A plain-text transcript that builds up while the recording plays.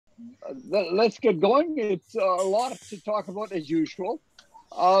let's get going. It's a lot to talk about as usual.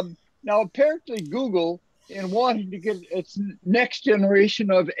 Now, apparently, Google, in wanting to get its next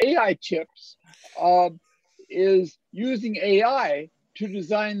generation of AI chips, uh, is using AI to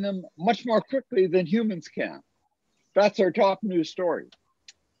design them much more quickly than humans can. That's our top news story.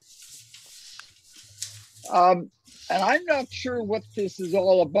 Um, and I'm not sure what this is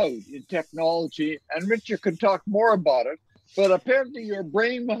all about in technology, and Richard could talk more about it, but apparently your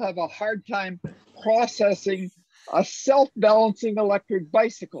brain will have a hard time processing a self balancing electric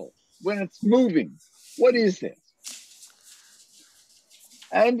bicycle when it's moving. What is this?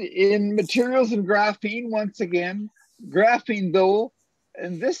 And in materials and graphene, once again, graphene, though,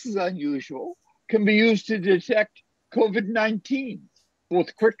 and this is unusual, can be used to detect COVID-19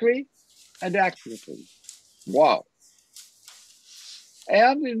 both quickly and accurately. Wow.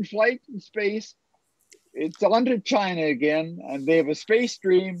 And in flight and space, it's on to China again, and they have a space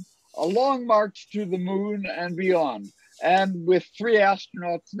dream, a long march to the moon and beyond, and with 3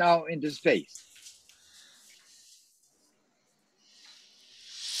 astronauts now into space.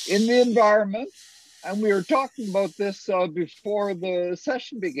 In the environment, and we were talking about this before the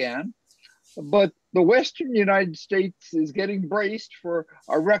session began, but the Western United States is getting braced for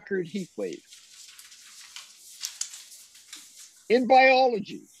a record heat wave. In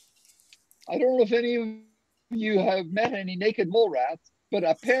biology, I don't know if any of you have met any naked mole rats, but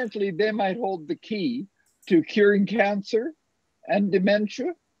apparently they might hold the key to curing cancer and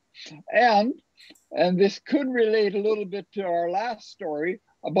dementia. And, and this could relate a little bit to our last story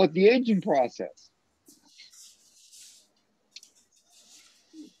about the aging process.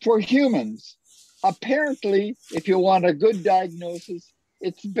 For humans, apparently, if you want a good diagnosis,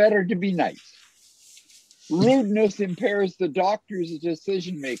 it's better to be nice. Rudeness impairs the doctor's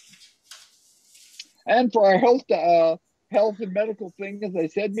decision making. And for our health and medical thing, as I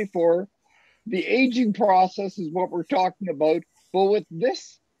said before, the aging process is what we're talking about. But what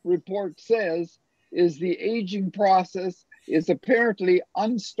this report says is the aging process is apparently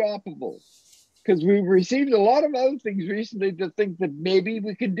unstoppable because we've received a lot of other things recently to think that maybe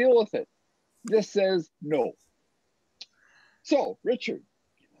we can deal with it. This says no. So, Richard,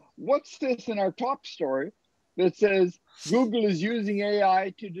 what's this in our top story that says Google is using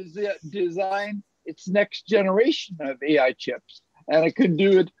AI to design its next generation of AI chips, and it can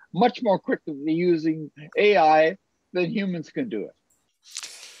do it much more quickly using AI than humans can do it?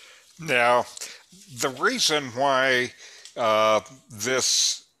 Now, the reason why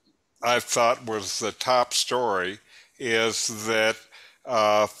this I thought was the top story is that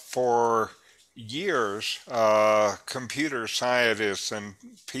for years, computer scientists and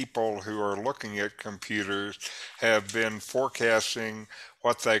people who are looking at computers have been forecasting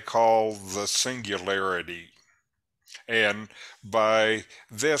what they call the singularity. And by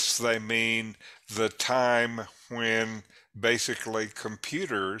this, they mean the time when basically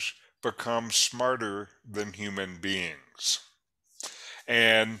computers become smarter than human beings.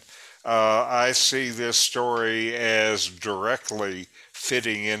 And I see this story as directly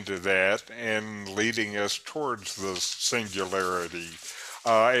fitting into that and leading us towards the singularity.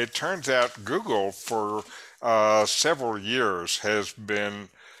 It turns out Google, for several years, has been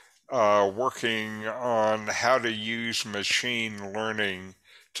working on how to use machine learning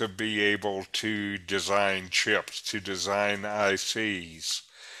to be able to design chips, to design ICs.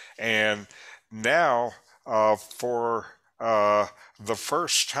 And now, for the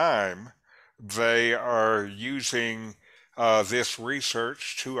first time, they are using this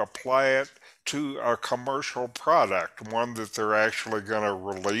research to apply it to a commercial product, one that they're actually going to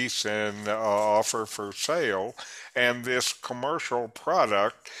release and offer for sale. And this commercial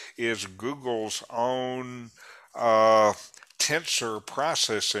product is Google's own uh, tensor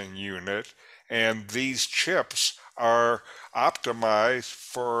processing unit. And these chips are optimized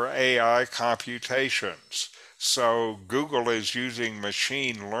for AI computations. So Google is using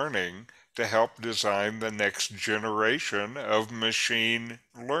machine learning to help design the next generation of machine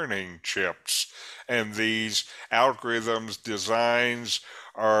learning chips. And these algorithms designs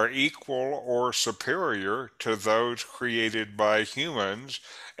are equal or superior to those created by humans.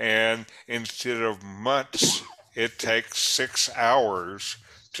 And instead of months, it takes 6 hours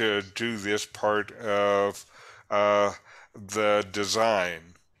to do this part of uh, the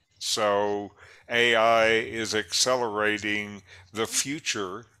design. So AI is accelerating the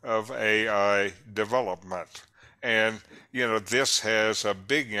future of AI development. And, this has a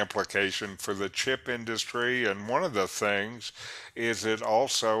big implication for the chip industry. And one of the things is it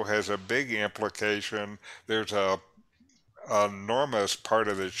also has a big implication. There's enormous part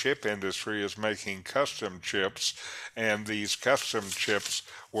of the chip industry is making custom chips, and these custom chips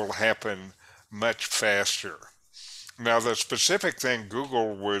will happen much faster. Now, the specific thing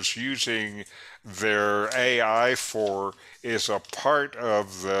Google was using their AI for is a part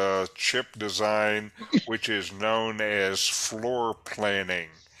of the chip design which is known as floor planning.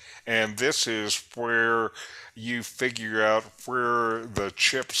 And this is where you figure out where the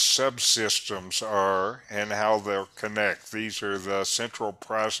chip subsystems are and how they'll connect. These are the central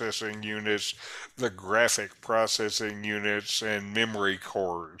processing units, the graphic processing units, and memory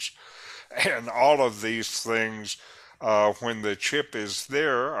cores. And all of these things, when the chip is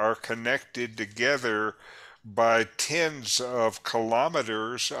there, are connected together by tens of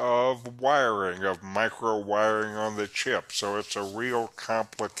kilometers of wiring, of micro wiring on the chip. So it's a real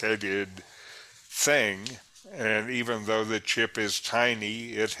complicated thing. And even though the chip is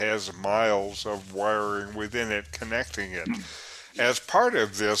tiny, it has miles of wiring within it connecting it. As part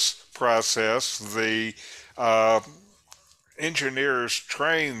of this process, the engineers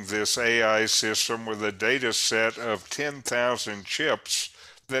trained this AI system with a data set of 10,000 chips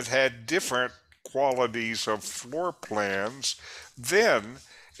that had different qualities of floor plans. Then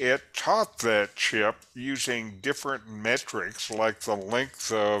it taught that chip using different metrics like the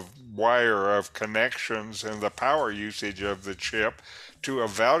length of wire of connections and the power usage of the chip to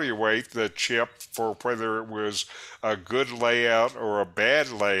evaluate the chip for whether it was a good layout or a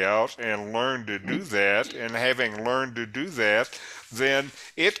bad layout and learn to do that. And having learned to do that, then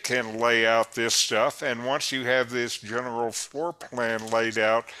it can lay out this stuff. And once you have this general floor plan laid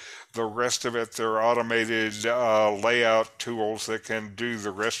out, the rest of it, they're automated layout tools that can do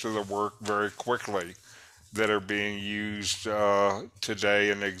the rest of the work very quickly that are being used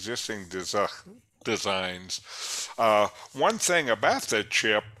today in existing designs. One thing about the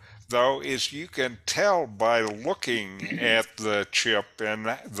chip, though, is you can tell by looking at the chip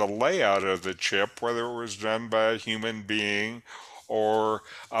and the layout of the chip whether it was done by a human being or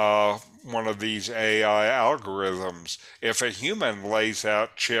one of these AI algorithms. If a human lays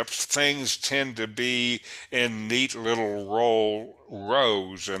out chips, things tend to be in neat little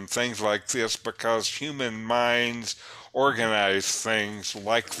rows and things like this because human minds organize things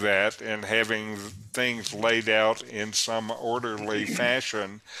like that, and having things laid out in some orderly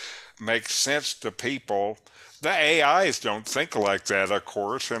fashion makes sense to people. The AIs don't think like that, of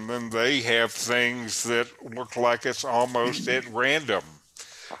course, and then they have things that look like it's almost at random.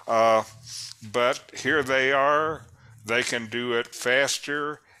 Uh, but here they are. They can do it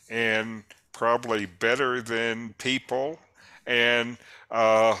faster and probably better than people. And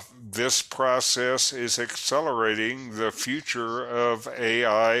this process is accelerating the future of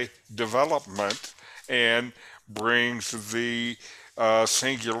AI development and brings the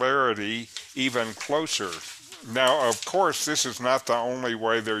singularity even closer. Now, of course, this is not the only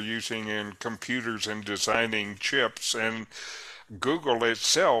way they're using in computers and designing chips, and Google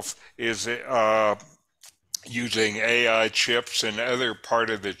itself is using AI chips and other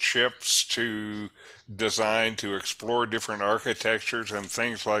part of the chips to design to explore different architectures and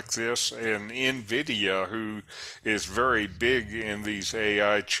things like this. And NVIDIA, who is very big in these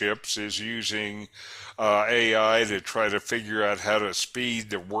AI chips, is using AI to try to figure out how to speed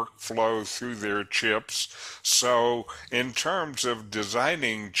the workflow through their chips. So in terms of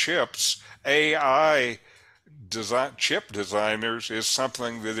designing chips, AI chip designers is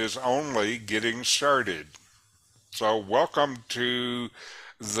something that is only getting started. So welcome to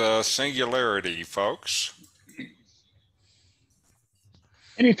the singularity, folks.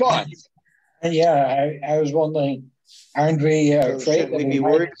 Any thoughts? Yeah, I was wondering, aren't we afraid that we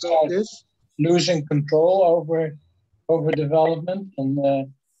might about this? losing control over development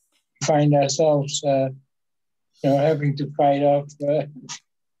and find ourselves, having to fight off,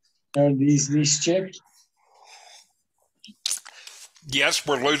 these chips? Yes,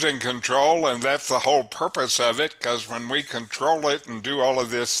 we're losing control, and that's the whole purpose of it, because when we control it and do all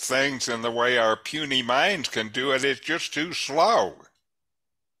of these things in the way our puny minds can do it, it's just too slow.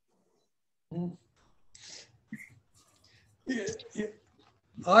 Yeah.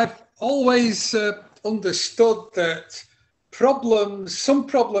 I've always understood that some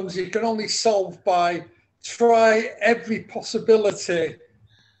problems you can only solve by try every possibility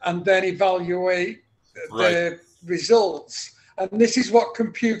and then evaluate the results. And this is what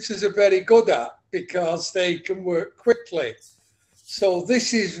computers are very good at because they can work quickly. So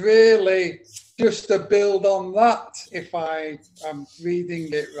this is really just a build on that, if I am reading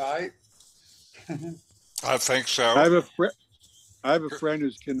it right. I think so. I have a friend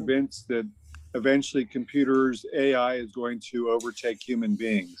who's convinced that eventually AI is going to overtake human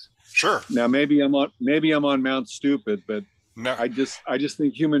beings. Sure. Now maybe I'm on Mount Stupid, but No. I just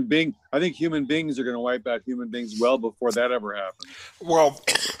think human beings are going to wipe out human beings well before that ever happens. Well,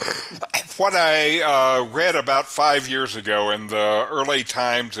 what I read about 5 years ago in the early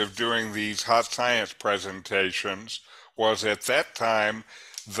times of doing these hot science presentations was at that time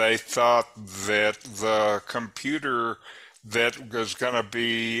they thought that the computer that was going to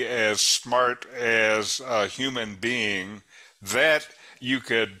be as smart as a human being that you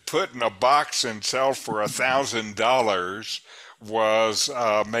could put in a box and sell for $1,000 was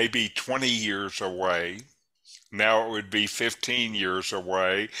maybe 20 years away. Now it would be 15 years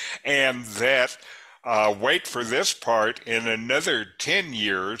away. And that, wait for this part, in another 10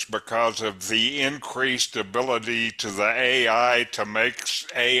 years, because of the increased ability to the AI to make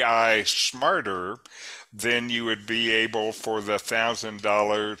AI smarter, then you would be able for the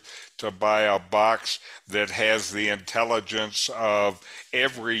 $1,000 to buy a box that has the intelligence of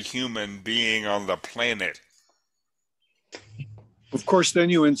every human being on the planet. Of course, then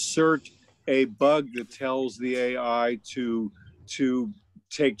you insert a bug that tells the AI to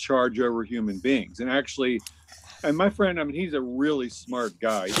take charge over human beings. And my friend, I mean, he's a really smart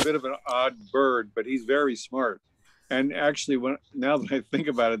guy. He's a bit of an odd bird, but he's very smart. And actually, now that I think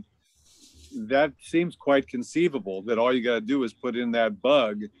about it, that seems quite conceivable, that all you got to do is put in that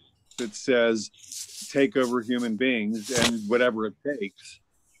bug that says take over human beings and whatever it takes.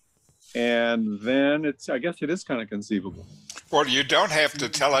 And then I guess it is kind of conceivable. Well, you don't have to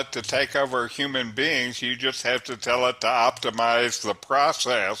tell it to take over human beings. You just have to tell it to optimize the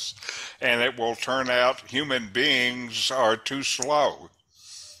process, and it will turn out human beings are too slow.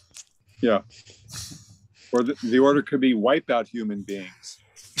 Yeah. Or the order could be wipe out human beings.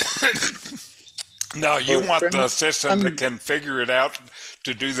 No, you want the system that can figure it out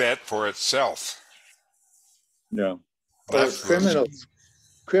to do that for itself. Yeah. That's criminals.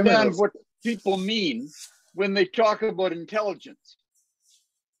 And what people mean when they talk about intelligence.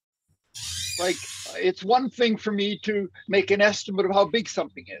 Like, it's one thing for me to make an estimate of how big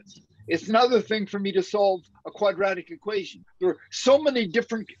something is. It's another thing for me to solve a quadratic equation. There are so many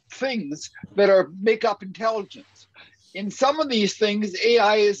different things that make up intelligence. In some of these things,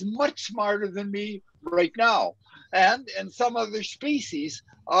 AI is much smarter than me right now. And some other species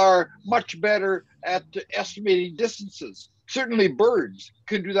are much better at estimating distances. Certainly birds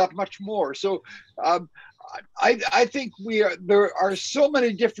can do that much more. So I think there are so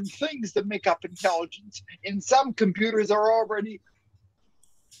many different things that make up intelligence. In some computers are already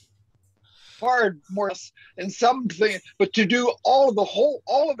far more, and something, but to do all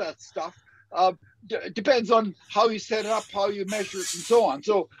of that stuff depends on how you set it up, how you measure it, and so on.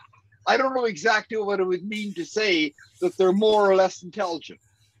 So I don't know exactly what it would mean to say that they're more or less intelligent.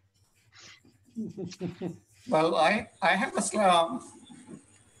 Well, I'm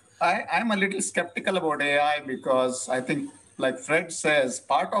a little skeptical about AI because I think, like Fred says,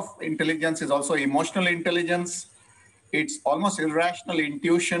 part of intelligence is also emotional intelligence. It's almost irrational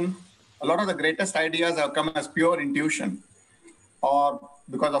intuition. A lot of the greatest ideas have come as pure intuition or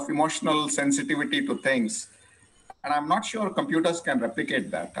because of emotional sensitivity to things. And I'm not sure computers can replicate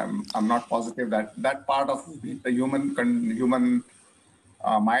that. I'm not positive that part of the human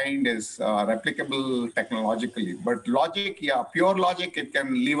mind is replicable technologically. But logic, pure logic, it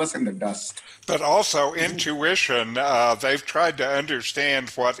can leave us in the dust. But also intuition, they've tried to understand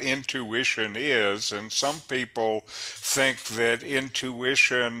what intuition is, and some people think that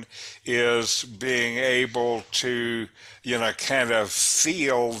intuition is being able to, kind of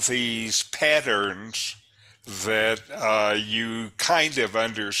feel these patterns that you kind of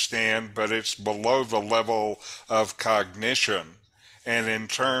understand, but it's below the level of cognition. And in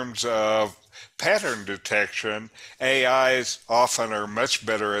terms of pattern detection, AIs often are much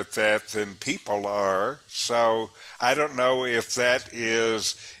better at that than people are. So I don't know if that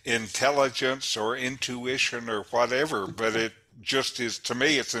is intelligence or intuition or whatever, but it just is, to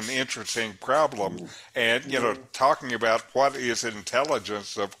me, it's an interesting problem. And, talking about what is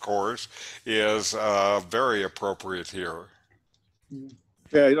intelligence, of course, is very appropriate here.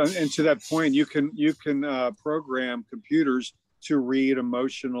 Yeah, and to that point, you can program computers to read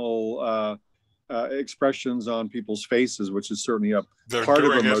emotional expressions on people's faces, which is certainly a part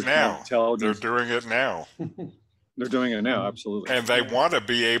of emotional intelligence. They're doing it now. They're doing it now, absolutely. And they want to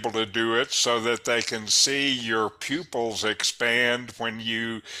be able to do it so that they can see your pupils expand when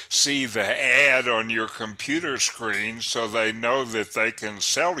you see the ad on your computer screen, so they know that they can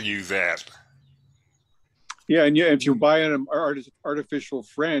sell you that. Yeah, and if you buy an artificial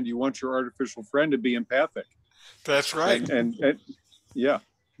friend, you want your artificial friend to be empathic. That's right. And yeah.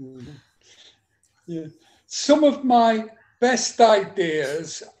 Yeah. Some of my best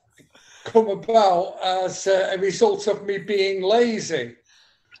ideas come about as a result of me being lazy.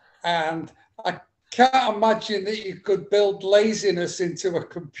 And I can't imagine that you could build laziness into a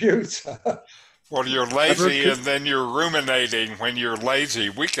computer. Well, you're lazy and then you're ruminating when you're lazy.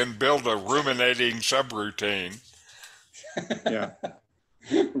 We can build a ruminating subroutine. Yeah.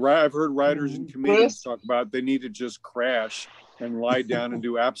 I've heard writers and comedians talk about they need to just crash and lie down and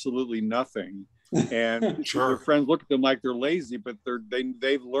do absolutely nothing. And their friends look at them like they're lazy, but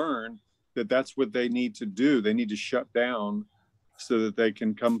they've learned that that's what they need to do. They need to shut down so that they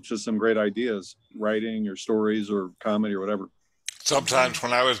can come to some great ideas, writing or stories or comedy or whatever. Sometimes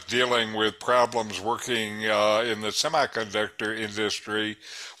when I was dealing with problems working in the semiconductor industry,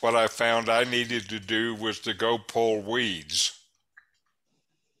 what I found I needed to do was to go pull weeds.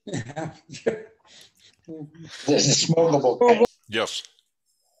 This is smokable. Yes.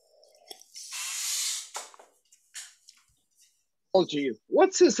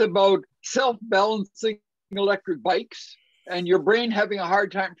 What's this about self-balancing electric bikes and your brain having a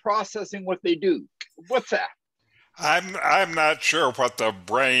hard time processing what they do? What's that? I'm not sure what the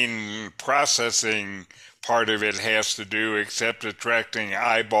brain processing part of it has to do except attracting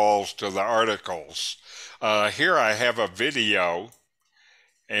eyeballs to the articles. Here I have a video,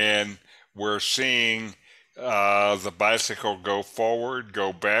 and we're seeing the bicycle go forward,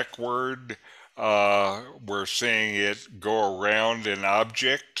 go backward. We're seeing it go around an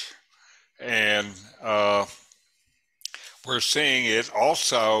object, and we're seeing it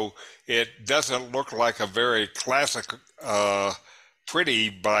also. It doesn't look like a very classic, pretty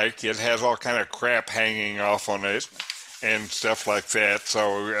bike. It has all kind of crap hanging off on it and stuff like that.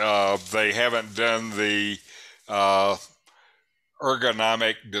 So they haven't done the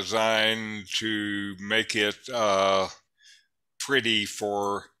ergonomic design to make it pretty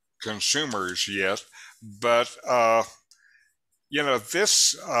for consumers yet. But,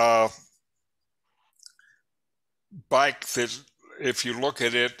 this bike that, if you look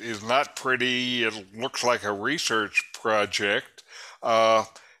at it, is not pretty. It looks like a research project.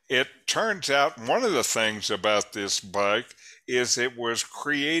 It turns out one of the things about this bike is it was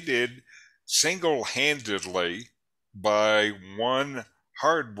created single-handedly by one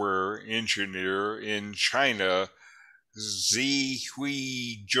hardware engineer in China, Zi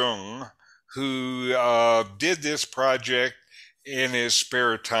Hui Zheng, who did this project in his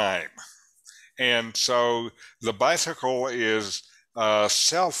spare time. And so the bicycle is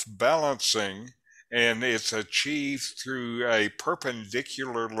self-balancing, and it's achieved through a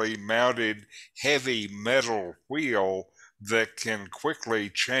perpendicularly mounted heavy metal wheel that can quickly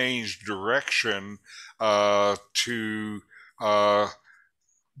change direction to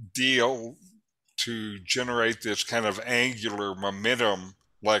generate this kind of angular momentum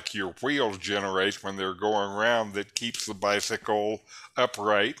like your wheels generate when they're going around, that keeps the bicycle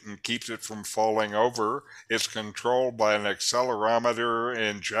upright and keeps it from falling over. It's controlled by an accelerometer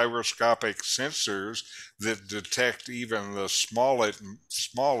and gyroscopic sensors that detect even the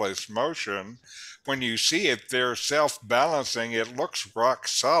smallest motion. When you see it, they're self-balancing. It looks rock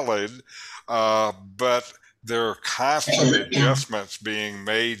solid, but there are constant adjustments being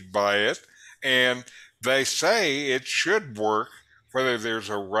made by it. And they say it should work whether there's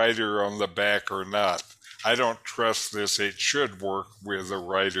a rider on the back or not. I don't trust this. It should work with a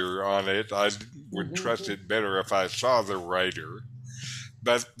rider on it. I would trust it better if I saw the rider.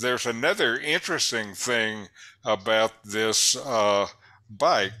 But there's another interesting thing about this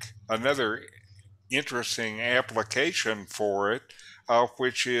bike, another interesting application for it,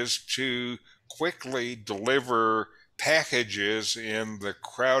 which is to quickly deliver packages in the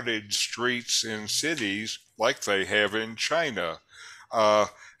crowded streets in cities like they have in China.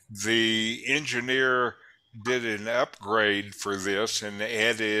 The engineer did an upgrade for this and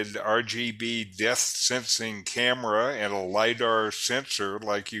added RGB depth sensing camera and a LiDAR sensor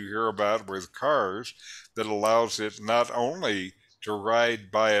like you hear about with cars that allows it not only to ride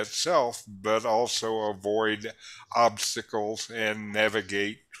by itself, but also avoid obstacles and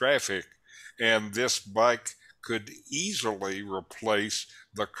navigate traffic. And this bike could easily replace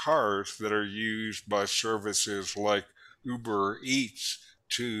the cars that are used by services like Uber Eats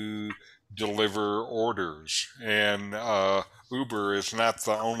to deliver orders. And Uber is not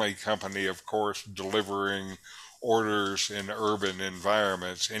the only company, of course, delivering orders in urban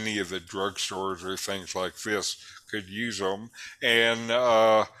environments. Any of the drugstores or things like this could use them. And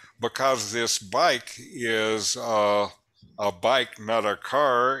because this bike is a bike, not a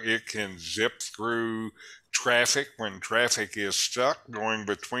car, it can zip through traffic when traffic is stuck, going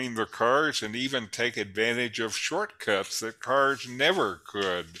between the cars, and even take advantage of shortcuts that cars never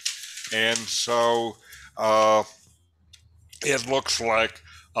could. And so it looks like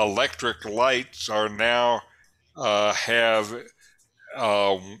electric lights are now have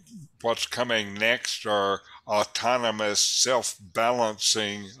what's coming next are autonomous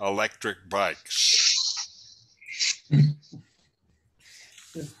self-balancing electric bikes.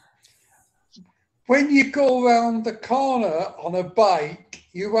 When you go around the corner on a bike,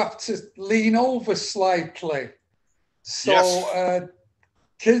 you have to lean over slightly. So, Yes.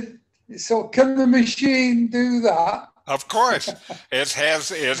 Can the machine do that? Of course, it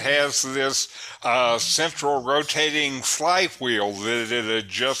has this central rotating flywheel that it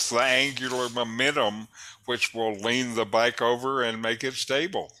adjusts the angular momentum, which will lean the bike over and make it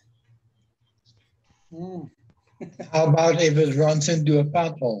stable. Mm. How about if it runs into a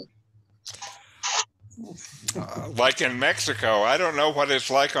pothole? Like in Mexico, I don't know what it's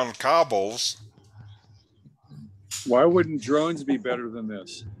like on cobbles. Why wouldn't drones be better than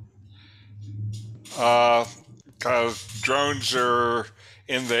this? Because drones are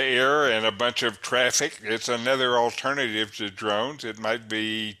in the air and a bunch of traffic. It's another alternative to drones. It might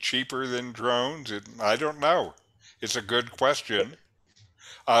be cheaper than drones. I don't know. It's a good question.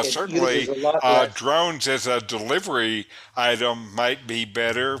 It Certainly, uses a lot less. drones as a delivery item might be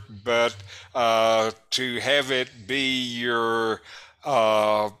better, but to have it be your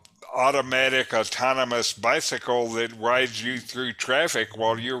automatic autonomous bicycle that rides you through traffic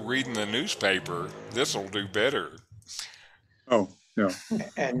while you're reading the newspaper, this will do better. Oh, no.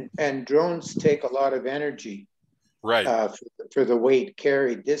 And drones take a lot of energy Right, for the weight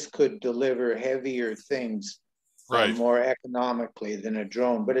carried. This could deliver heavier things right. more economically than a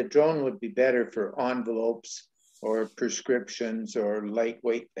drone. But a drone would be better for envelopes or prescriptions or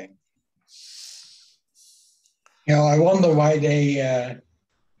lightweight things. You know, I wonder why they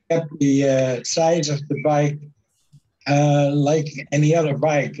kept the size of the bike like any other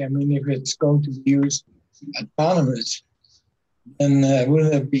bike. I mean, if it's going to be used autonomous, then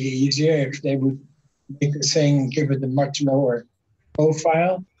wouldn't it be easier if they would make the thing, give it a much lower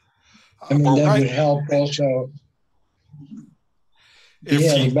profile? I mean, Well, that right. would help also. If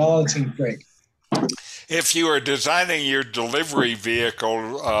Yeah, you- the balancing trick. If you are designing your delivery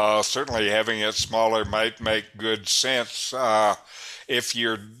vehicle, certainly having it smaller might make good sense. If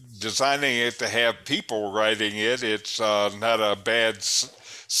you're designing it to have people riding it, it's not a bad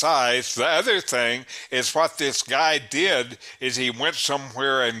size. The other thing is what this guy did is he went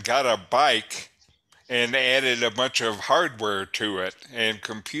somewhere and got a bike and added a bunch of hardware to it and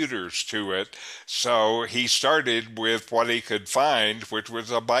computers to it. So he started with what he could find, which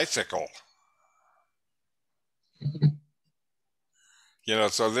was a bicycle.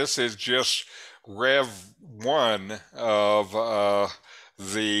 So this is just Rev 1 of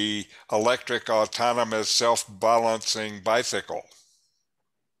the electric autonomous self-balancing bicycle.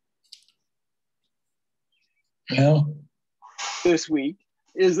 Yeah. This week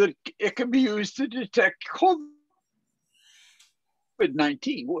is that it can be used to detect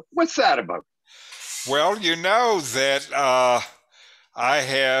COVID-19. What's that about? Well, you know that I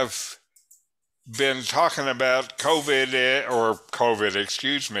have been talking about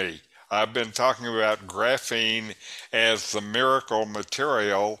I've been talking about graphene as the miracle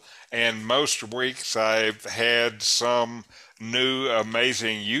material, and most weeks I've had some new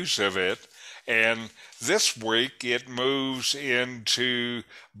amazing use of it. And this week it moves into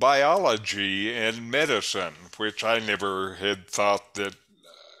biology and medicine, which I never had thought that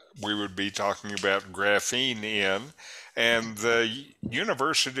we would be talking about graphene in. And the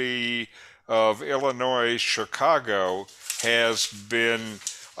University of Illinois Chicago has been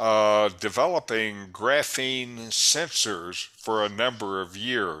developing graphene sensors for a number of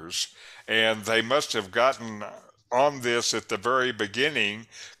years, and they must have gotten on this at the very beginning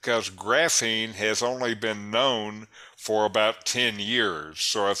because graphene has only been known for about 10 years.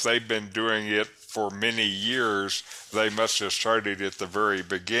 So if they've been doing it for many years, they must have started at the very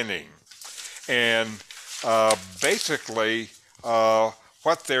beginning. And basically,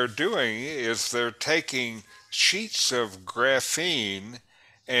 what they're doing is they're taking sheets of graphene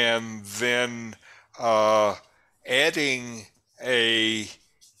and then adding a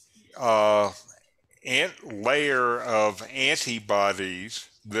layer of antibodies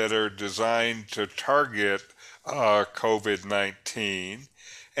that are designed to target COVID-19.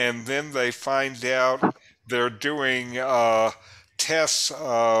 And then they find out they're doing tests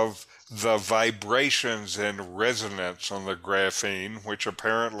of the vibrations and resonance on the graphene, which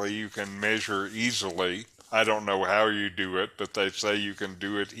apparently you can measure easily. I don't know how you do it, but they say you can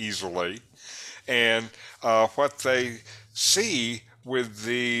do it easily. And what they see with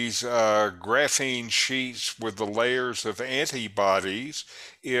these graphene sheets with the layers of antibodies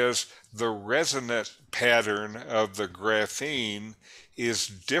is the resonant pattern of the graphene is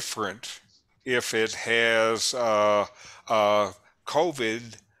different if it has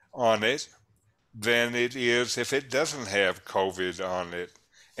COVID on it than it is if it doesn't have COVID on it.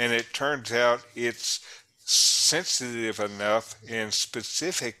 And it turns out it's sensitive enough and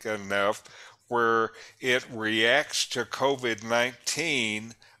specific enough where it reacts to COVID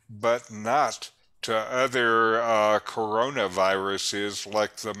 19, but not to other coronaviruses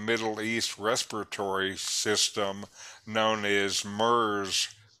like the Middle East respiratory system known as MERS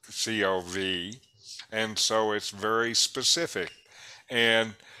CoV. And so it's very specific.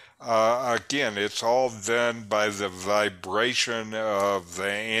 And again, it's all done by the vibration of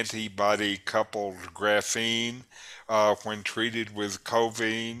the antibody coupled graphene. When treated with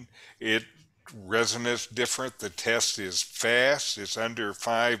covine, it resonates different. The test is fast, it's under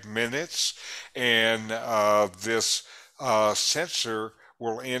 5 minutes, and this sensor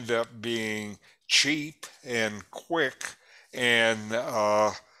will end up being cheap and quick. And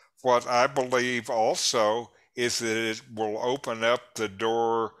what I believe also is that it will open up the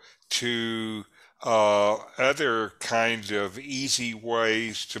door to other kinds of easy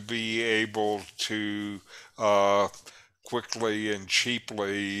ways to be able to quickly and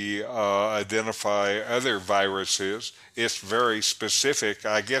cheaply identify other viruses. It's very specific.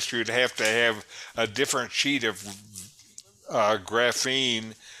 I guess you'd have to have a different sheet of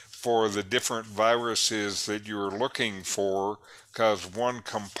graphene for the different viruses that you're looking for, because one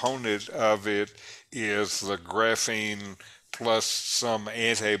component of it is the graphene plus some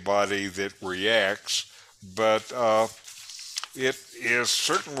antibody that reacts. But it is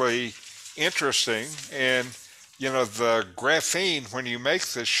certainly interesting. And, you know, the graphene, when you make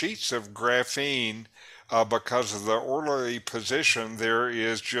the sheets of graphene, because of the orderly position, there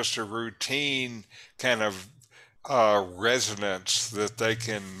is just a routine kind of resonance that they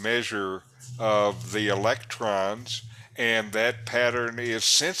can measure of the electrons, and that pattern is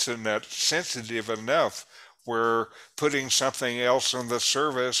sensitive enough where putting something else on the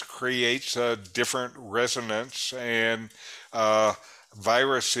surface creates a different resonance, and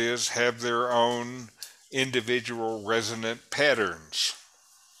viruses have their own individual resonant patterns.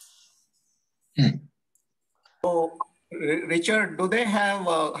 So, Richard, do they have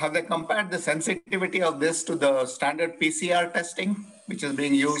they compared the sensitivity of this to the standard PCR testing, which is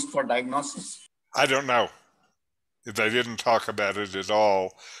being used for diagnosis? I don't know. They didn't talk about it at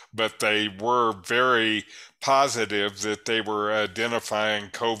all, but they were very positive that they were identifying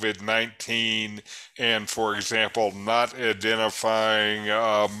COVID-19 and, for example, not identifying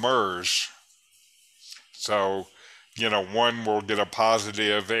MERS. So, you know, one will get a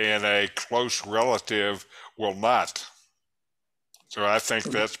positive and a close relative will not. So I think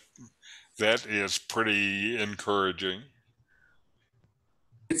that is pretty encouraging.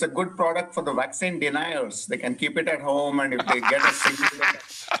 It's a good product for the vaccine deniers. They can keep it at home, and if they get a signal,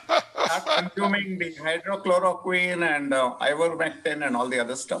 start consuming the hydrochloroquine and ivermectin and all the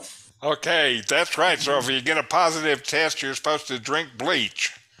other stuff. Okay, that's right. So if you get a positive test, you're supposed to drink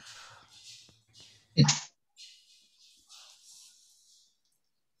bleach.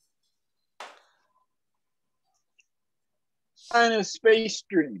 China's space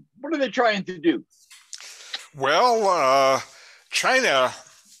dream. What are they trying to do? Well, China,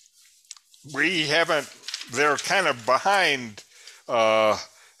 they're kind of behind the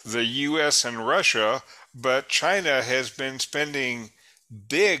US and Russia, but China has been spending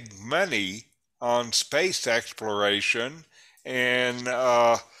big money on space exploration, and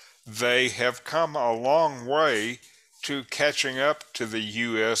they have come a long way to catching up to the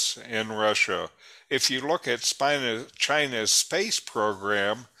US and Russia. If you look at China's space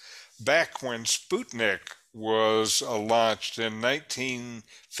program, back when Sputnik was launched in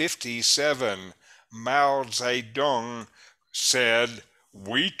 1957, Mao Zedong said,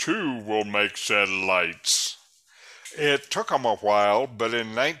 "We too will make satellites." It took them a while, but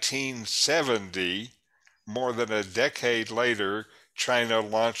in 1970, more than a decade later, China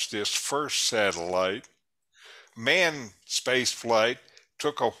launched its first satellite. Manned spaceflight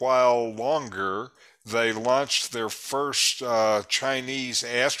took a while longer. They launched their first Chinese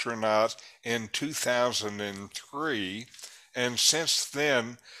astronaut in 2003, and since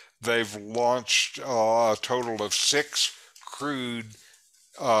then they've launched a total of 6 crewed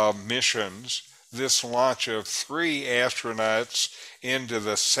missions. This launch of 3 astronauts into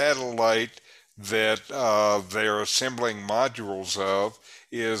the satellite that they're assembling modules of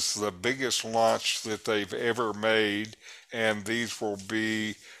is the biggest launch that they've ever made, and these will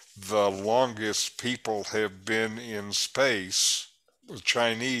be the longest people have been in space.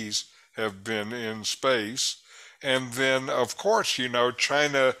 Chinese have been in space. And then, of course,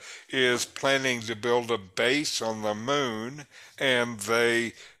 China is planning to build a base on the moon, and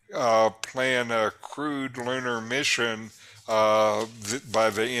they plan a crewed lunar mission by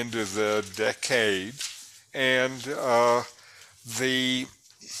the end of the decade. And the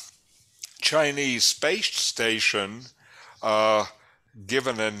Chinese space station, uh,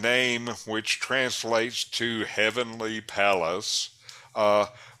 given a name which translates to Heavenly Palace, uh,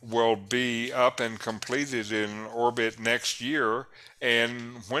 will be up and completed in orbit next year.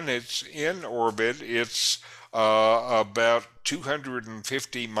 And when it's in orbit, it's about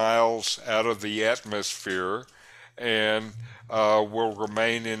 250 miles out of the atmosphere and will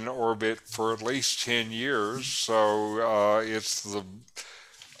remain in orbit for at least 10 years. So it's the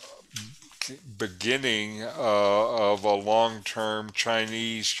beginning of a long-term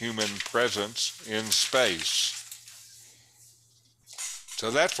Chinese human presence in space. So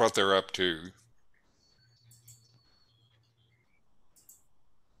that's what they're up to.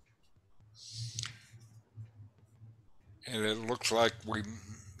 And it looks like we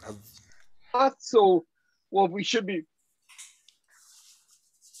have... So, well, we should be.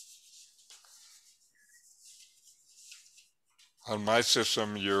 On my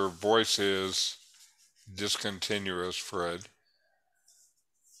system, your voice is discontinuous, Fred.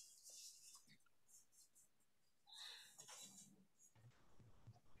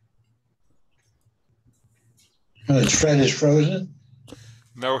 Fred is frozen.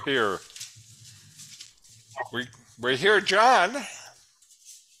 No, here. We hear John.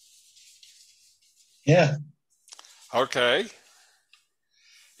 Yeah. Okay.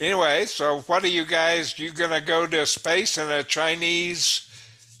 Anyway, so what are you guys? You gonna go to space in a Chinese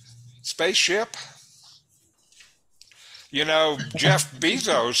spaceship? Jeff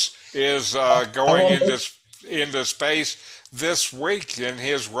Bezos is going into space this week in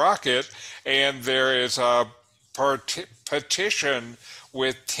his rocket, and there is a petition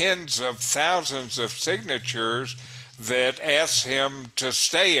with tens of thousands of signatures that asks him to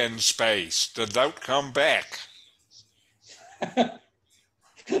stay in space, to don't come back.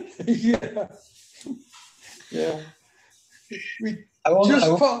 Yeah. Yeah. I mean,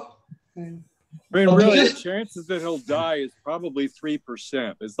 really, the chances that he'll die is probably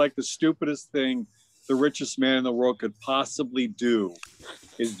 3%. It's like the stupidest thing the richest man in the world could possibly do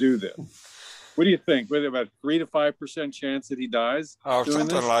is do this. What do you think? What, about 3 to 5% chance that he dies? Oh,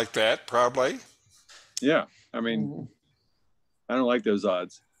 something this? Like that, probably. Yeah. I mean, I don't like those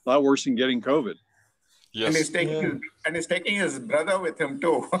odds. A lot worse than getting COVID. Yes. And he's taking his brother with him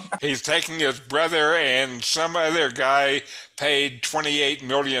too. He's taking his brother, and some other guy paid $28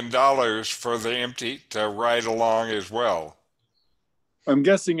 million for to ride along as well. I'm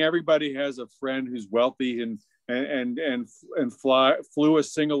guessing everybody has a friend who's wealthy and flew a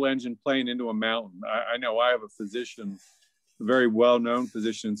single engine plane into a mountain. I know I have a physician, a very well-known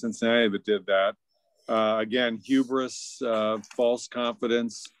physician in Cincinnati that did that. Again, hubris, false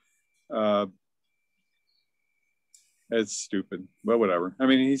confidence. It's stupid, but whatever. I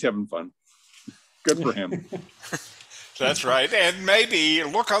mean, he's having fun. Good for him. That's right. And maybe,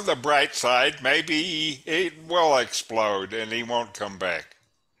 look on the bright side, maybe it will explode and he won't come back.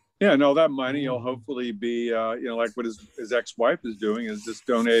 Yeah, no, that money will hopefully be, like what his ex-wife is doing, is just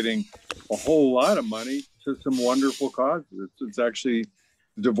donating a whole lot of money to some wonderful causes. It's actually,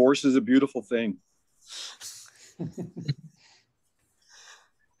 divorce is a beautiful thing.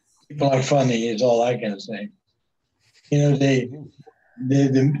 People are funny is all I can say. The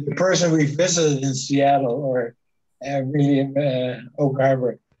person we visited in Seattle or really Oak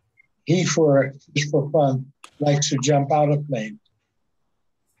Harbor, he just for fun likes to jump out of planes.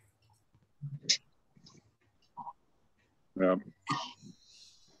 Yeah.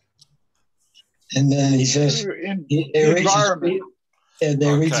 And then he says, we're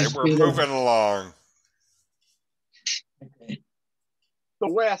moving along. Okay. The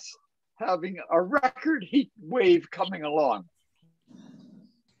West having a record heat wave coming along.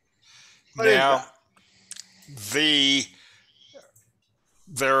 Now,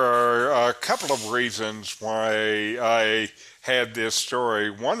 there are a couple of reasons why I had this story.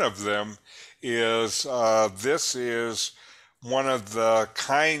 One of them is this is one of the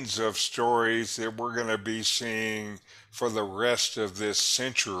kinds of stories that we're going to be seeing for the rest of this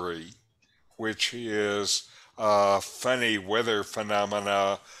century, which is funny weather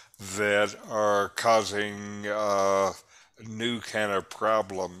phenomena that are causing new kind of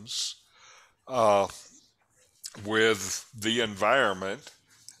problems with the environment.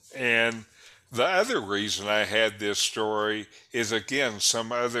 And the other reason I had this story is, again,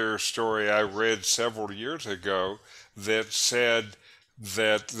 some other story I read several years ago that said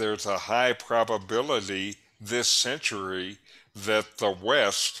that there's a high probability this century that the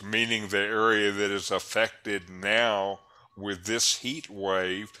West, meaning the area that is affected now with this heat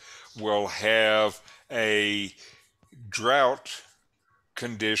wave, will have a drought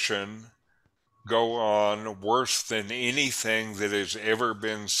condition go on worse than anything that has ever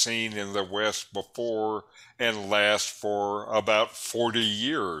been seen in the West before and last for about 40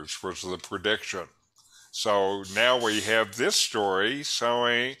 years was the prediction. So now we have this story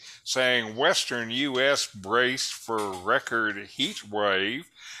saying Western U.S. brace for record heat wave,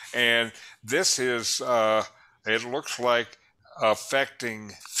 and this is, it looks like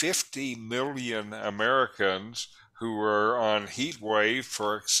affecting 50 million Americans who are on heat wave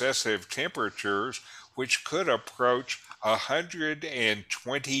for excessive temperatures, which could approach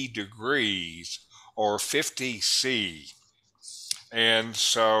 120 degrees or 50 C. And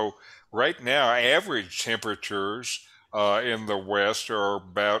so right now, average temperatures in the West are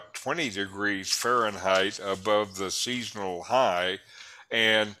about 20 degrees Fahrenheit above the seasonal high,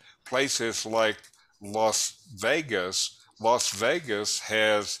 and places like Las Vegas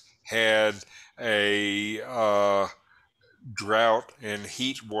has had a drought and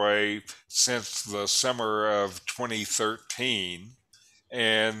heat wave since the summer of 2013,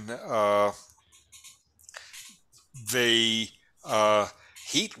 and the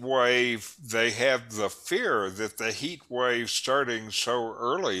heat wave, they have the fear that the heat wave starting so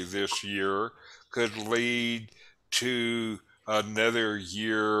early this year could lead to another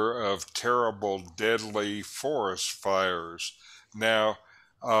year of terrible, deadly forest fires. Now,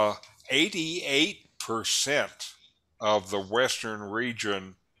 88% of the western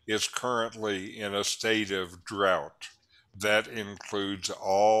region is currently in a state of drought. That includes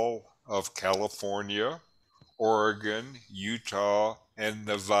all of California, Oregon, Utah, and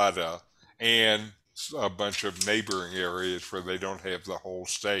Nevada, and a bunch of neighboring areas where they don't have the whole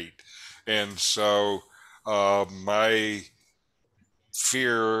state. And so my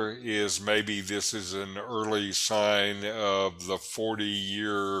fear is maybe this is an early sign of the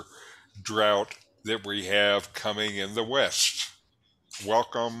 40-year drought that we have coming in the West.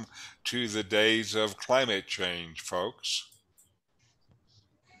 Welcome to the days of climate change, folks.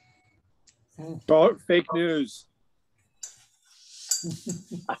 Oh, fake news.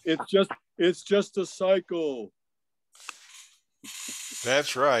 It's just a cycle.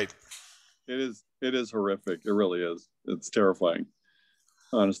 That's right. It is horrific. It really is. It's terrifying.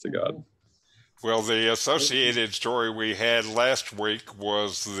 Honest to God. Well, the associated story we had last week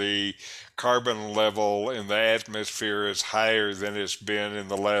was the carbon level in the atmosphere is higher than it's been in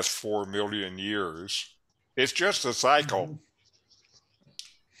the last 4 million years. It's just a cycle.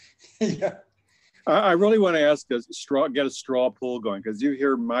 Yeah. I really want to ask get a straw poll going, because you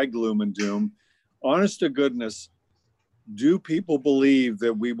hear my gloom and doom. Honest to goodness, do people believe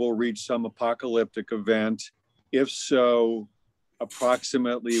that we will reach some apocalyptic event? If so,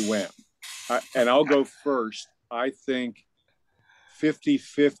 approximately when? And I'll go first. I think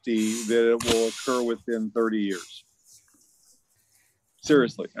 50-50 that it will occur within 30 years.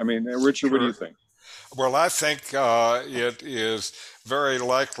 Seriously. I mean, Richard, Sure. What do you think? Well, I think it is very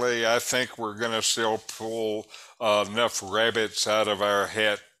likely. I think we're going to still pull enough rabbits out of our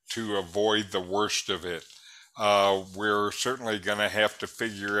hat to avoid the worst of it. We're certainly going to have to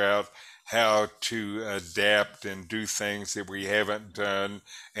figure out how to adapt and do things that we haven't done.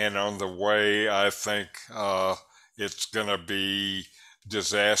 And on the way, I think it's going to be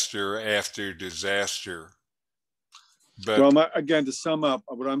disaster after disaster. But, well, again, to sum up,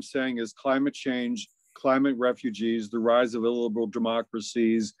 what I'm saying is climate change, climate refugees, the rise of illiberal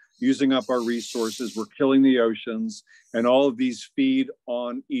democracies, using up our resources, we're killing the oceans, and all of these feed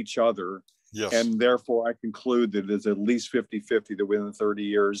on each other. yes, And therefore, I conclude that it's at least 50-50 that within 30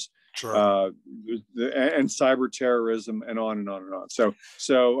 years, sure. and cyber terrorism and on and on and on. So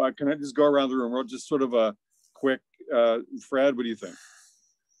can I just go around the room? Just sort of a quick, Fred, what do you think?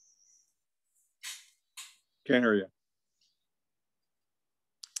 Can't hear you.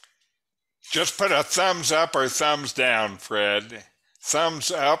 Just put a thumbs up or thumbs down, Fred.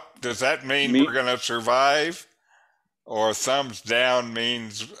 Thumbs up, does that mean we're going to survive? Or thumbs down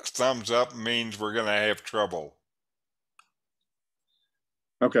means, thumbs up means we're going to have trouble?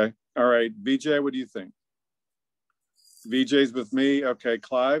 Okay. All right. VJ, what do you think? VJ's with me. Okay.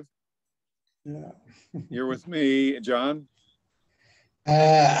 Clive? Yeah. You're with me. John?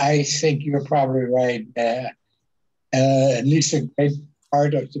 I think you're probably right. At least a great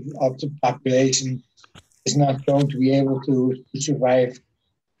part of the population is not going to be able to survive.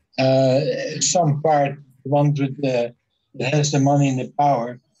 Some part, the ones with that has the money and the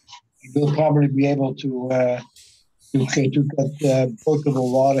power, will probably be able to to get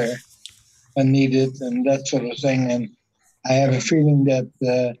potable water when needed and that sort of thing. And I have a feeling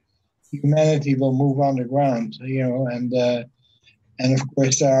that humanity will move underground, and of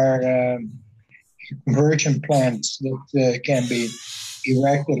course there are conversion plants that can be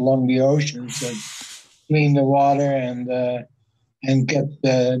erected along the oceans and clean the water and get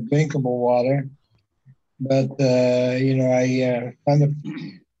drinkable water. But I one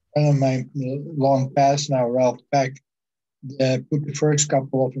of my long past now, Ralph Peck, put the first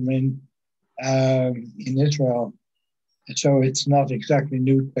couple of them in Israel. So it's not exactly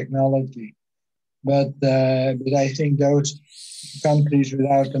new technology, but I think those countries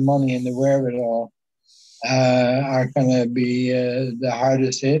without the money and the wherewithal are going to be the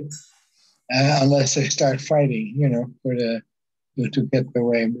hardest hit unless they start fighting, to get their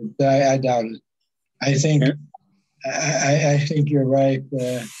way. But I doubt it. I think I think you're right,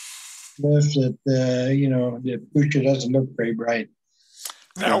 Cliff, that the future doesn't look very bright.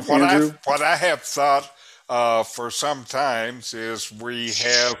 Now, what I have thought for some times is we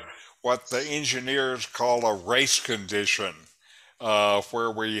have what the engineers call a race condition,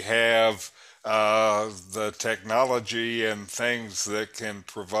 where we have the technology and things that can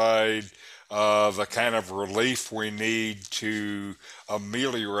provide the kind of relief we need to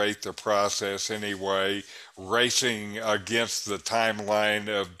ameliorate the process anyway, racing against the timeline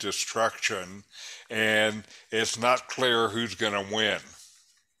of destruction, and it's not clear who's going to win.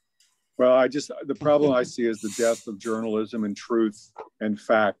 Well, the problem I see is the death of journalism and truth and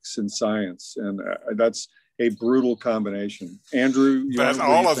facts and science. And that's a brutal combination. Andrew, but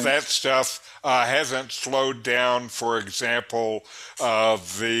all of that stuff hasn't slowed down, for example,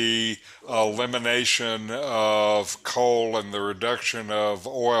 the elimination of coal and the reduction of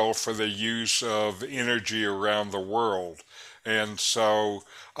oil for the use of energy around the world. And so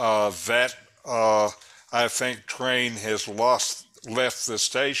that, I think, train has left the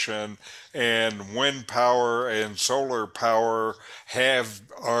station, and wind power and solar power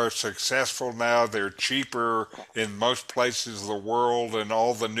are successful now. They're cheaper in most places of the world, and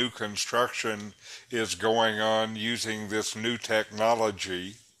all the new construction is going on using this new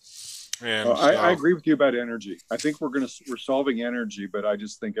technology. And I agree with you about energy. I think we're solving energy, but I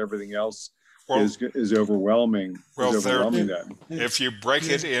just think everything else is overwhelming. If you break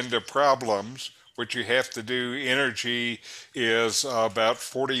it into problems, what you have to do, energy is about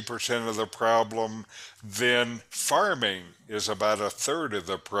 40% of the problem, then farming is about a third of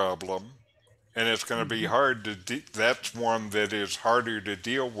the problem, and it's going to be hard that's one that is harder to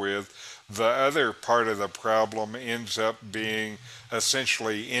deal with. The other part of the problem ends up being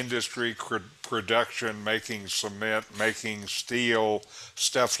essentially industry production, making cement, making steel,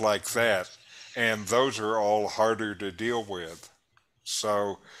 stuff like that, and those are all harder to deal with.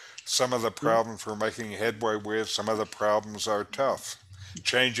 So some of the problems we're making headway with, some of the problems are tough.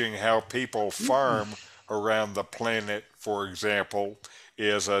 Changing how people farm around the planet, for example,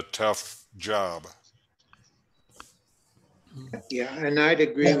 is a tough job. Yeah, and I'd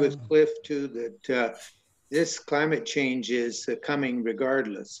agree with Cliff too that this climate change is coming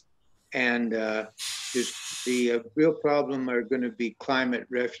regardless. And the real problem are going to be climate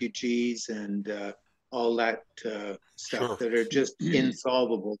refugees and all that stuff that are just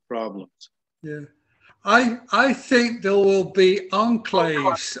insolvable problems. Yeah. I think there will be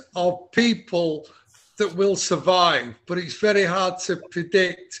enclaves of people that will survive, but it's very hard to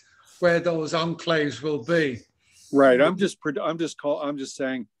predict where those enclaves will be. Right. I'm just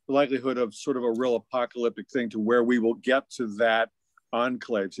saying the likelihood of sort of a real apocalyptic thing to where we will get to that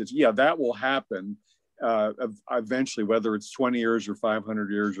enclave. That will happen eventually, whether it's 20 years or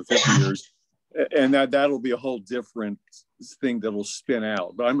 500 years or 50 years. And that'll be a whole different thing that'll spin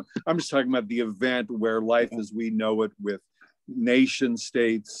out. But I'm just talking about the event where life as we know it, with nation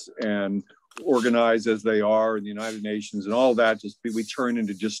states and organized as they are in the United Nations and all that, we turn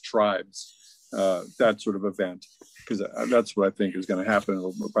into just tribes. That sort of event, because that's what I think is going to happen.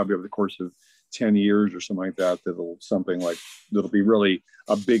 It'll probably over the course of 10 years or something like that. That'll be really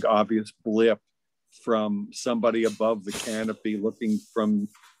a big obvious blip from somebody above the canopy looking from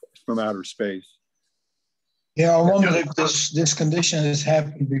outer space. Yeah, I wonder if this condition has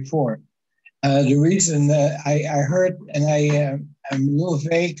happened before. The reason I heard, and I'm a little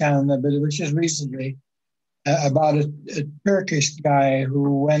vague on that, but it was just recently about a Turkish guy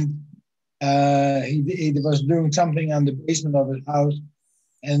who went, he was doing something on the basement of his house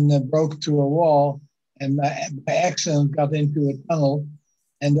and broke through a wall and by accident got into a tunnel,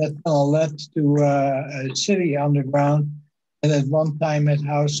 and that tunnel led to a city underground. And at one time it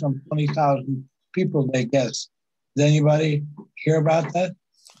housed some 20,000 people, they guess. Did anybody hear about that?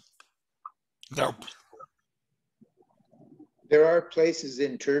 Nope. There are places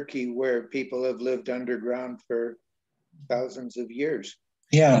in Turkey where people have lived underground for thousands of years.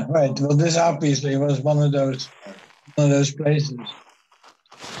 Yeah, right. Well, this obviously was one of those places.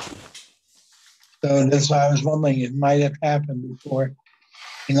 So that's why I was wondering, it might have happened before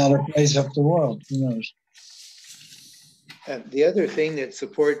in other places of the world. Who knows? The other thing that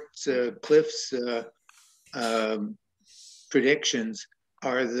supports Cliff's predictions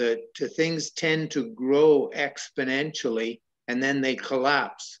are that things tend to grow exponentially and then they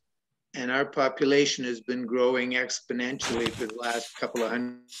collapse. And our population has been growing exponentially for the last couple of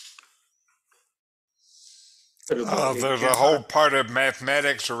hundred. There's a whole part of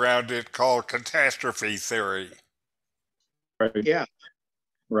mathematics around it called catastrophe theory. Right. Yeah.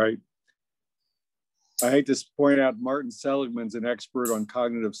 Right. I hate to point out Martin Seligman's an expert on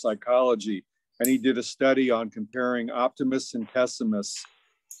cognitive psychology, and he did a study on comparing optimists and pessimists.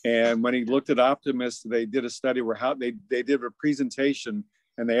 And when he looked at optimists, they did a study where they did a presentation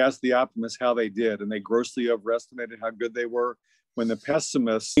and they asked the optimists how they did, and they grossly overestimated how good they were. When the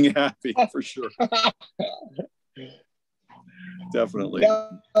pessimists happy for sure. Definitely.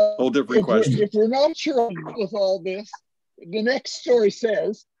 Whole different question. If we're not sure with all this, the next story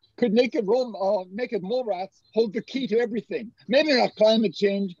says, could naked mole rats hold the key to everything? Maybe not climate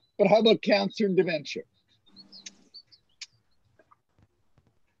change, but how about cancer and dementia?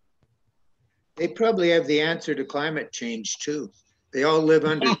 They probably have the answer to climate change too. They all live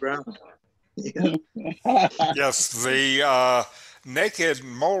underground. Yeah. Yes, the naked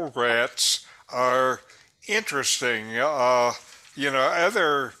mole rats are interesting.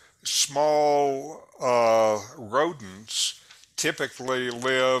 Other small rodents typically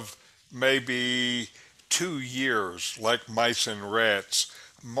live maybe 2 years, like mice and rats.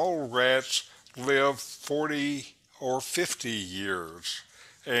 Mole rats live 40 or 50 years.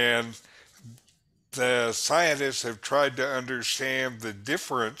 And the scientists have tried to understand the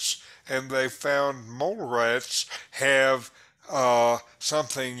difference, and they found mole rats have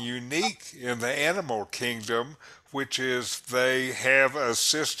something unique in the animal kingdom, which is they have a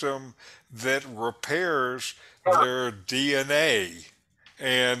system that repairs their DNA.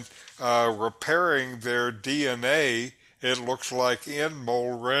 And repairing their DNA, it looks like in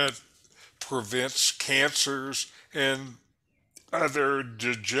mole rat, prevents cancers and other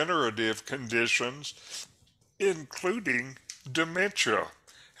degenerative conditions, including dementia.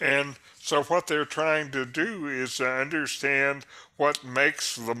 And so what they're trying to do is to understand what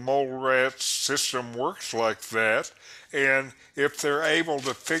makes the mole rat system works like that. And if they're able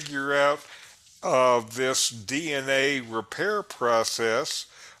to figure out this DNA repair process,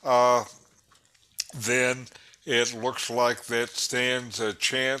 then it looks like that stands a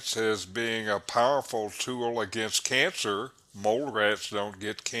chance as being a powerful tool against cancer. Mole rats don't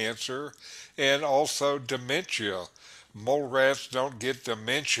get cancer, and also dementia. Mole rats don't get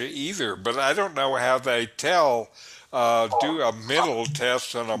dementia either, but I don't know how they tell, do a mental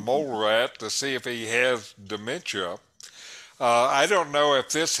test on a mole rat to see if he has dementia. I don't know if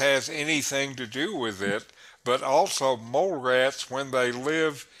this has anything to do with it, but also mole rats, when they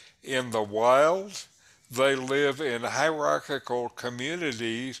live in the wild, they live in hierarchical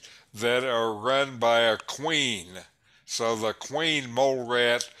communities that are run by a queen. So the queen mole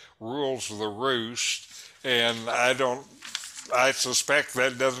rat rules the roost, and I suspect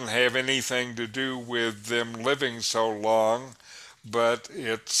that doesn't have anything to do with them living so long, but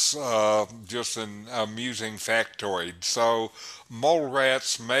it's just an amusing factoid. So mole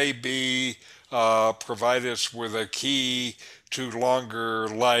rats may provide us with a key to longer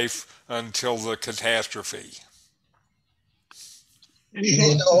life until the catastrophe.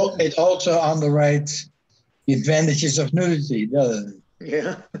 It also underwrites the advantages of nudity, doesn't it?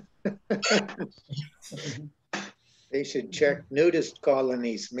 Yeah. They should check nudist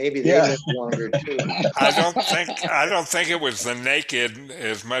colonies. Maybe they live longer too. I don't think it was the naked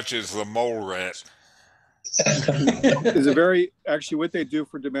as much as the mole rat. Is actually what they do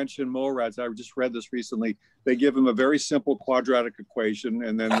for dementia in mole rats. I just read this recently. They give them a very simple quadratic equation,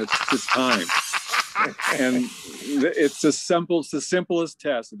 and then it's time. And it's the simplest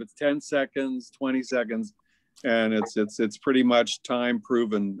test. If it's 10 seconds, 20 seconds, and it's pretty much time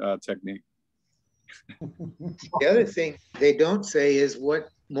proven technique. The other thing they don't say is what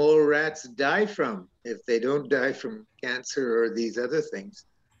mole rats die from. If they don't die from cancer or these other things,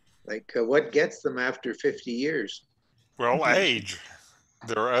 like what gets them after 50 years? Well, age.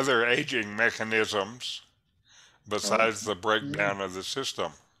 There are other aging mechanisms besides the breakdown of the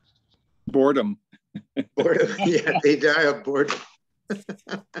system. Boredom. Boredom. Yeah, they die of boredom.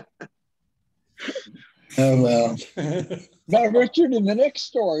 Oh, well. Now, Richard, in the next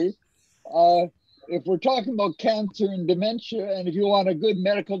story, if we're talking about cancer and dementia, and if you want a good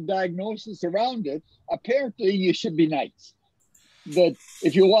medical diagnosis around it, apparently you should be nice. That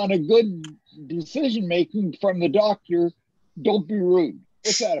if you want a good decision making from the doctor, don't be rude.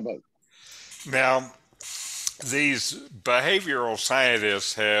 What's that about? Now, these behavioral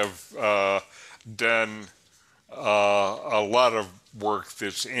scientists have done a lot of work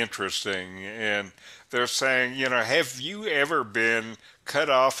that's interesting, and they're saying, have you ever been cut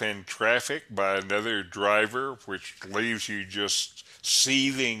off in traffic by another driver, which leaves you just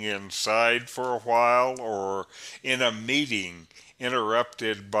seething inside for a while, or in a meeting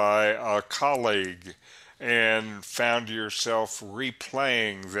interrupted by a colleague and found yourself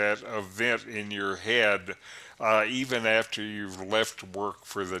replaying that event in your head even after you've left work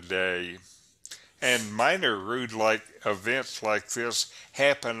for the day? And minor rude like events like this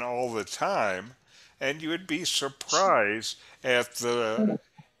happen all the time, and you would be surprised at the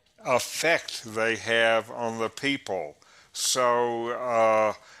effect they have on the people. So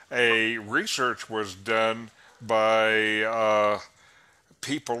a research was done by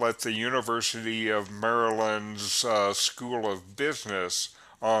people at the University of Maryland's School of Business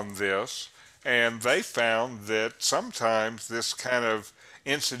on this, and they found that sometimes this kind of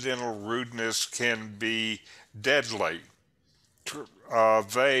incidental rudeness can be deadly.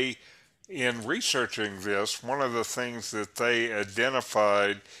 They, in researching this, one of the things that they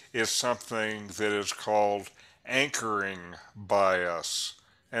identified is something that is called anchoring bias.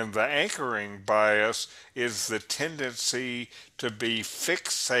 And the anchoring bias is the tendency to be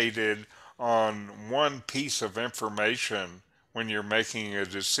fixated on one piece of information when you're making a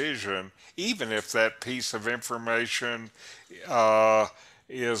decision, even if that piece of information uh,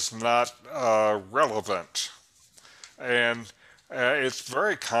 is not relevant. And it's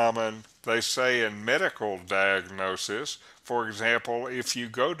very common, they say, in medical diagnosis. For example, if you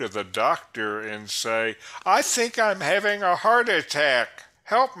go to the doctor and say, I think I'm having a heart attack,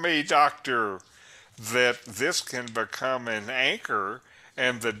 help me, doctor, that this can become an anchor,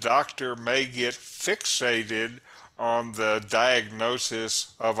 and the doctor may get fixated on the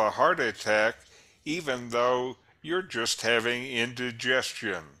diagnosis of a heart attack, even though you're just having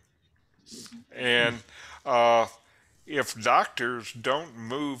indigestion. And uh, if doctors don't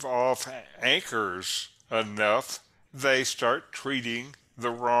move off anchors enough, they start treating the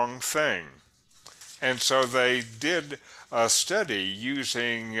wrong thing. And so they did a study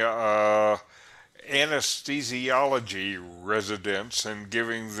using anesthesiology residents and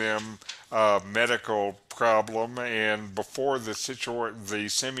giving them a medical problem. And before the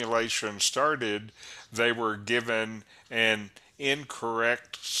simulation started, they were given an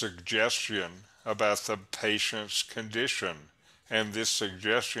incorrect suggestion about the patient's condition. And this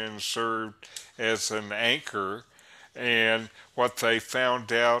suggestion served as an anchor. And what they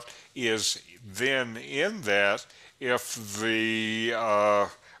found out is then in that, if the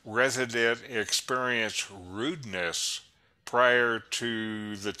resident experienced rudeness prior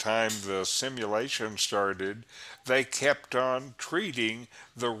to the time the simulation started, they kept on treating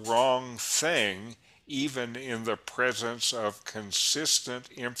the wrong thing, even in the presence of consistent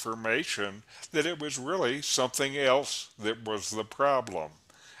information that it was really something else that was the problem.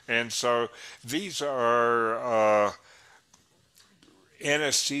 And so these are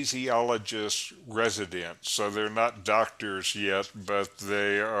anesthesiologist residents, so they're not doctors yet, but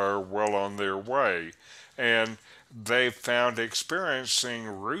they are well on their way. And they found experiencing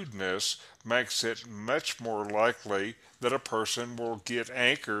rudeness makes it much more likely that a person will get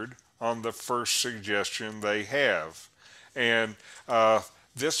anchored on the first suggestion they have. And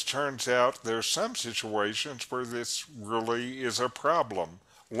this turns out there's some situations where this really is a problem,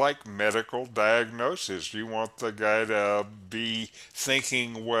 like medical diagnosis. You want the guy to be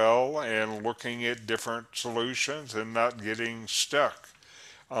thinking well and looking at different solutions and not getting stuck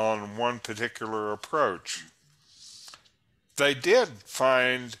on one particular approach. They did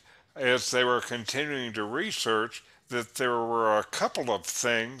find, as they were continuing to research, that there were a couple of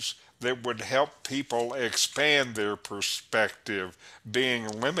things that would help people expand their perspective. Being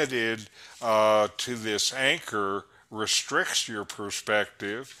limited to this anchor restricts your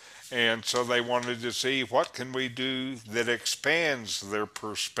perspective, and so they wanted to see what can we do that expands their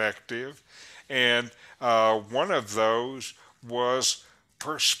perspective. And one of those was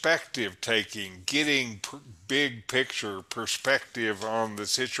perspective taking, getting big picture perspective on the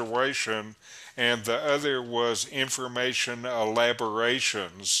situation, and the other was information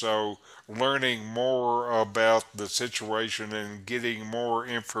elaboration. So learning more about the situation and getting more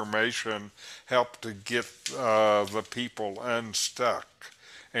information helped to get the people unstuck.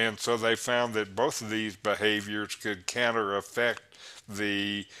 And so they found that both of these behaviors could counter affect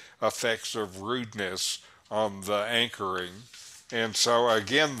the effects of rudeness on the anchoring. And so,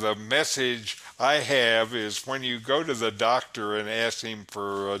 again, the message I have is when you go to the doctor and ask him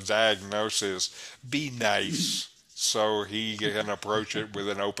for a diagnosis, be nice so he can approach it with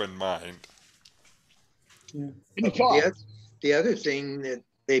an open mind. The other thing that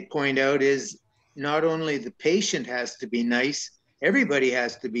they point out is not only the patient has to be nice, everybody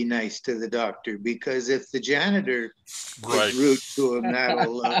has to be nice to the doctor, because if the janitor is rude to him,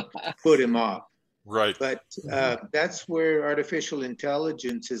 that'll put him off. Right. But that's where artificial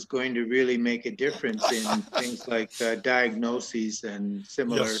intelligence is going to really make a difference in things like diagnoses and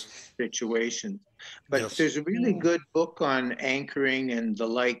similar situations. But there's a really good book on anchoring and the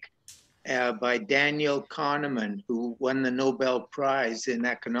like by Daniel Kahneman, who won the Nobel Prize in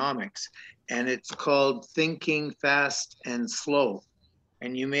economics. And it's called Thinking Fast and Slow.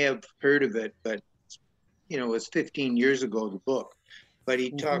 And you may have heard of it, but it was 15 years ago, the book. But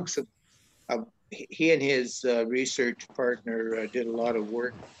he talks of, he and his research partner did a lot of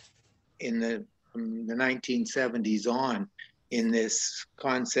work from the 1970s on in this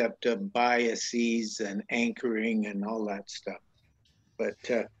concept of biases and anchoring and all that stuff. But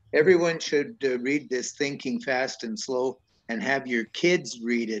everyone should read this Thinking Fast and Slow, and have your kids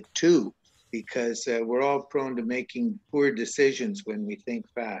read it too, because we're all prone to making poor decisions when we think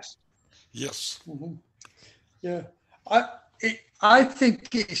fast. Yes. Yeah. I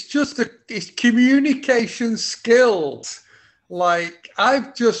think it's just it's communication skills. Like,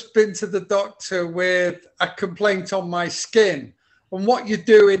 I've just been to the doctor with a complaint on my skin, and what you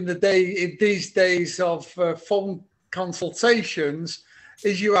do in these days of phone consultations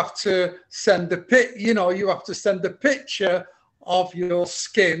is you have to send you have to send a picture of your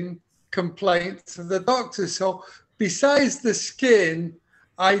skin complaint to the doctor. So besides the skin,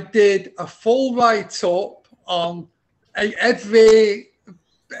 I did a full write-up on everything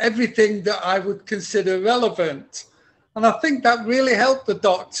that I would consider relevant. And I think that really helped the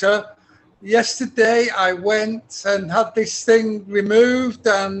doctor. Yesterday, I went and had this thing removed,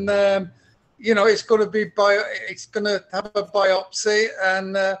 and it's going to have a biopsy,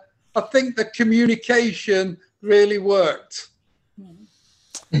 and I think the communication really worked.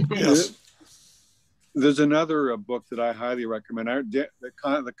 Yes. There's another book that I highly recommend. The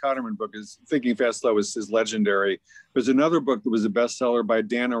Kahneman book is Thinking Fast Slow is legendary. There's another book that was a bestseller by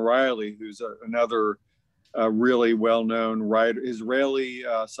Dan O'Reilly, who's another really well-known Israeli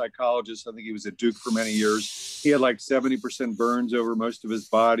psychologist. I think he was at Duke for many years. He had like 70% burns over most of his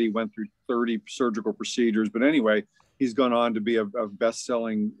body, went through 30 surgical procedures. But anyway, he's gone on to be a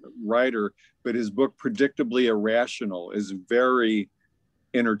best-selling writer. But his book, Predictably Irrational, is very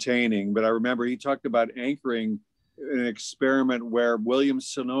entertaining. But I remember he talked about anchoring an experiment where Williams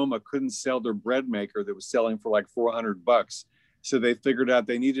Sonoma couldn't sell their bread maker that was selling for like $400. So they figured out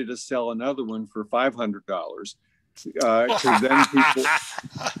they needed to sell another one for $500. Because then people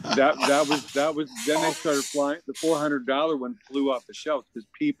then they started flying. The $400 one flew off the shelf because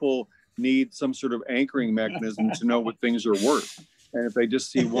people need some sort of anchoring mechanism to know what things are worth. And if they just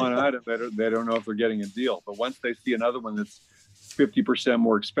see one item, they don't know if they're getting a deal. But once they see another one that's 50%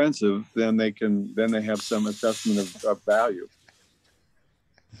 more expensive, then they have some assessment of value.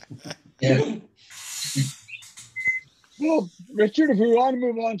 Yeah. Well, Richard, if we want to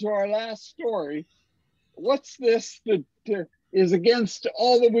move on to our last story, what's this that is against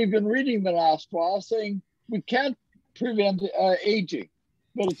all that we've been reading the last while, saying we can't prevent aging,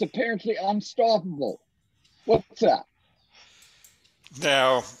 but it's apparently unstoppable? What's that?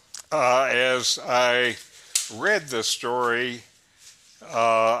 Now, as I read the story,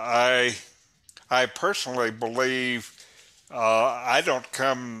 I personally believe I don't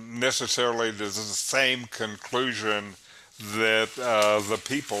come necessarily to the same conclusion that the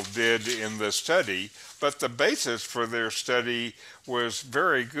people did in the study, but the basis for their study was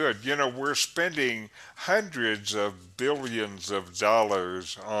very good. We're spending hundreds of billions of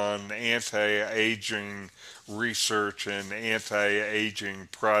dollars on anti-aging research and anti-aging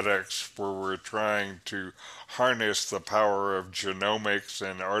products where we're trying to harness the power of genomics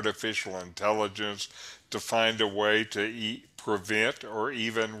and artificial intelligence to find a way to prevent or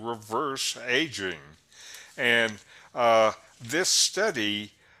even reverse aging. And this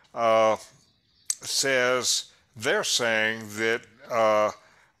study they're saying that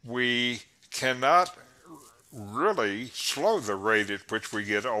we cannot really slow the rate at which we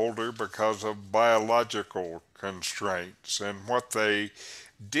get older because of biological constraints. And what they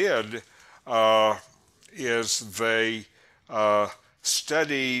did is they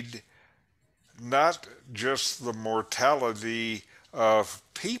studied not just the mortality of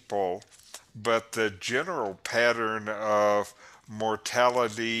people, but the general pattern of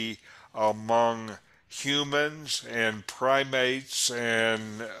mortality among humans and primates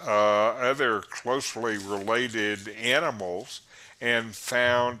and other closely related animals, and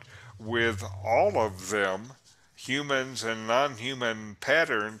found with all of them, humans and non-human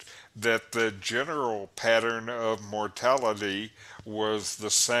patterns, that the general pattern of mortality was the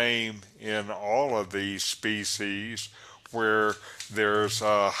same in all of these species, where there's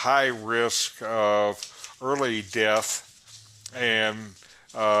a high risk of early death, and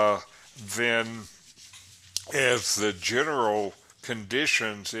then as the general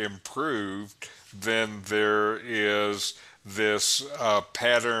conditions improved, then there is this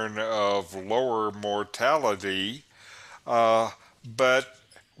pattern of lower mortality, but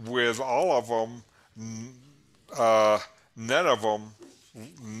with all of them, none of them,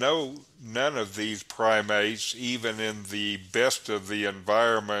 none of these primates, even in the best of the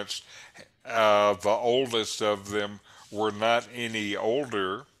environments, the oldest of them were not any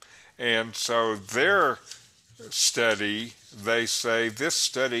older. And so their study, they say this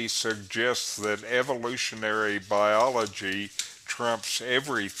study suggests that evolutionary biology trumps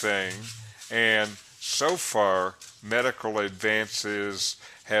everything, and so far medical advances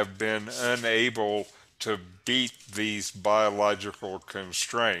have been unable to beat these biological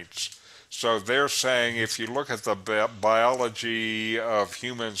constraints. So they're saying if you look at the biology of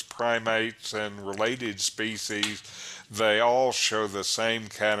humans, primates, and related species, they all show the same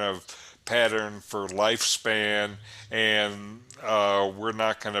kind of pattern for lifespan, and we're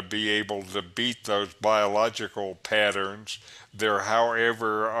not going to be able to beat those biological patterns. There,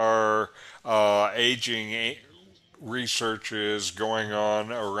 however, are aging research is going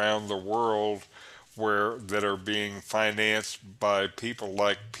on around the world that are being financed by people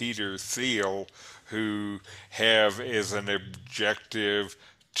like Peter Thiel, who have as an objective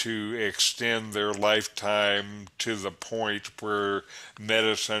to extend their lifetime to the point where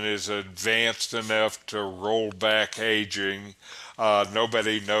medicine is advanced enough to roll back aging.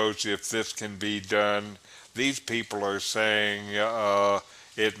 Nobody knows if this can be done. These people are saying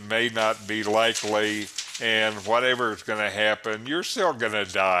it may not be likely, and whatever is going to happen, you're still going to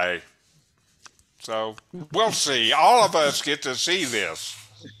die. So we'll see. All of us get to see this.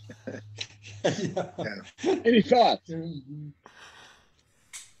 Any thoughts?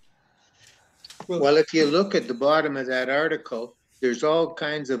 Well, if you look at the bottom of that article, there's all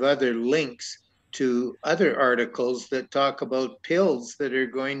kinds of other links to other articles that talk about pills that are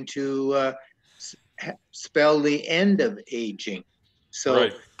going to spell the end of aging. So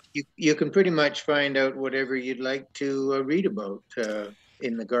Right. you can pretty much find out whatever you'd like to read about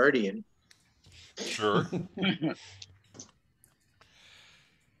in The Guardian. Sure.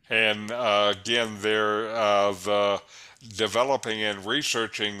 And again, they're the developing and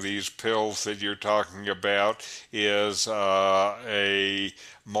researching these pills that you're talking about is a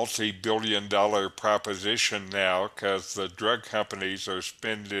multi-billion-dollar proposition now, because the drug companies are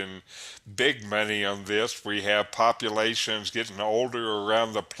spending big money on this. We have populations getting older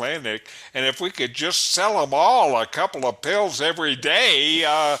around the planet, and if we could just sell them all a couple of pills every day,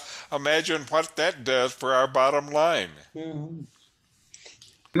 imagine what that does for our bottom line.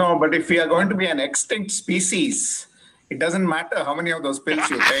 No, but if we are going to be an extinct species, it doesn't matter how many of those pills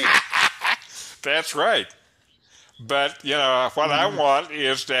you take. That's right. But, you know, what I want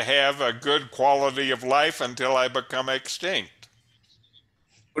is to have a good quality of life until I become extinct.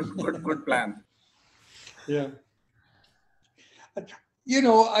 Good plan. Yeah. You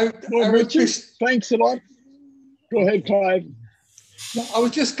know, Richard, thanks a lot. Go ahead, Clive. I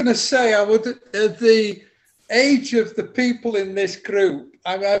was just going to say, the age of the people in this group,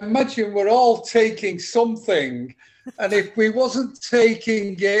 I imagine we're all taking something, and if we wasn't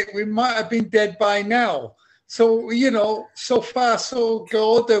taking it, we might have been dead by now. So, you know, so far so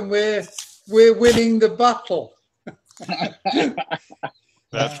good, and we're winning the battle.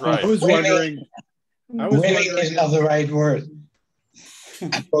 That's right. I was wondering. Winning is not the right word.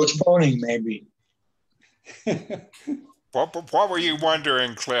 Postponing, maybe. What were you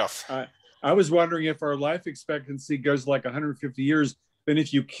wondering, Cliff? I was wondering if our life expectancy goes like 150 years, then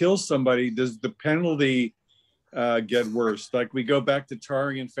if you kill somebody, does the penalty get worse? Like we go back to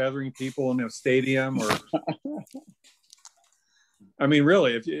tarring and feathering people in a stadium, or I mean,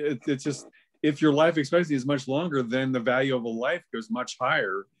 really, it's just, if your life expectancy is much longer, then the value of a life goes much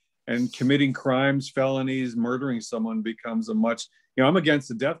higher, and committing crimes, felonies, murdering someone becomes a much, you know, I'm against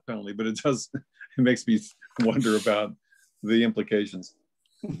the death penalty, but it makes me wonder about the implications.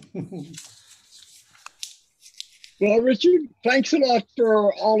 Well, Richard, thanks a lot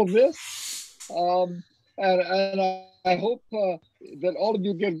for all of this. and I hope that all of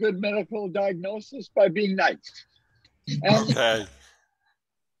you get good medical diagnosis by being nice. And Okay.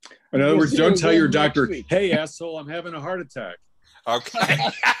 In other we'll words, see don't you tell your again next doctor, week. hey, asshole, I'm having a heart attack. Okay.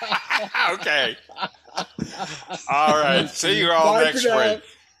 Okay. All right. See you all Bye next for now. week.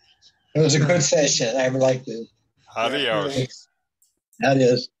 It was a good session. I would like to. Adios. That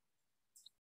is.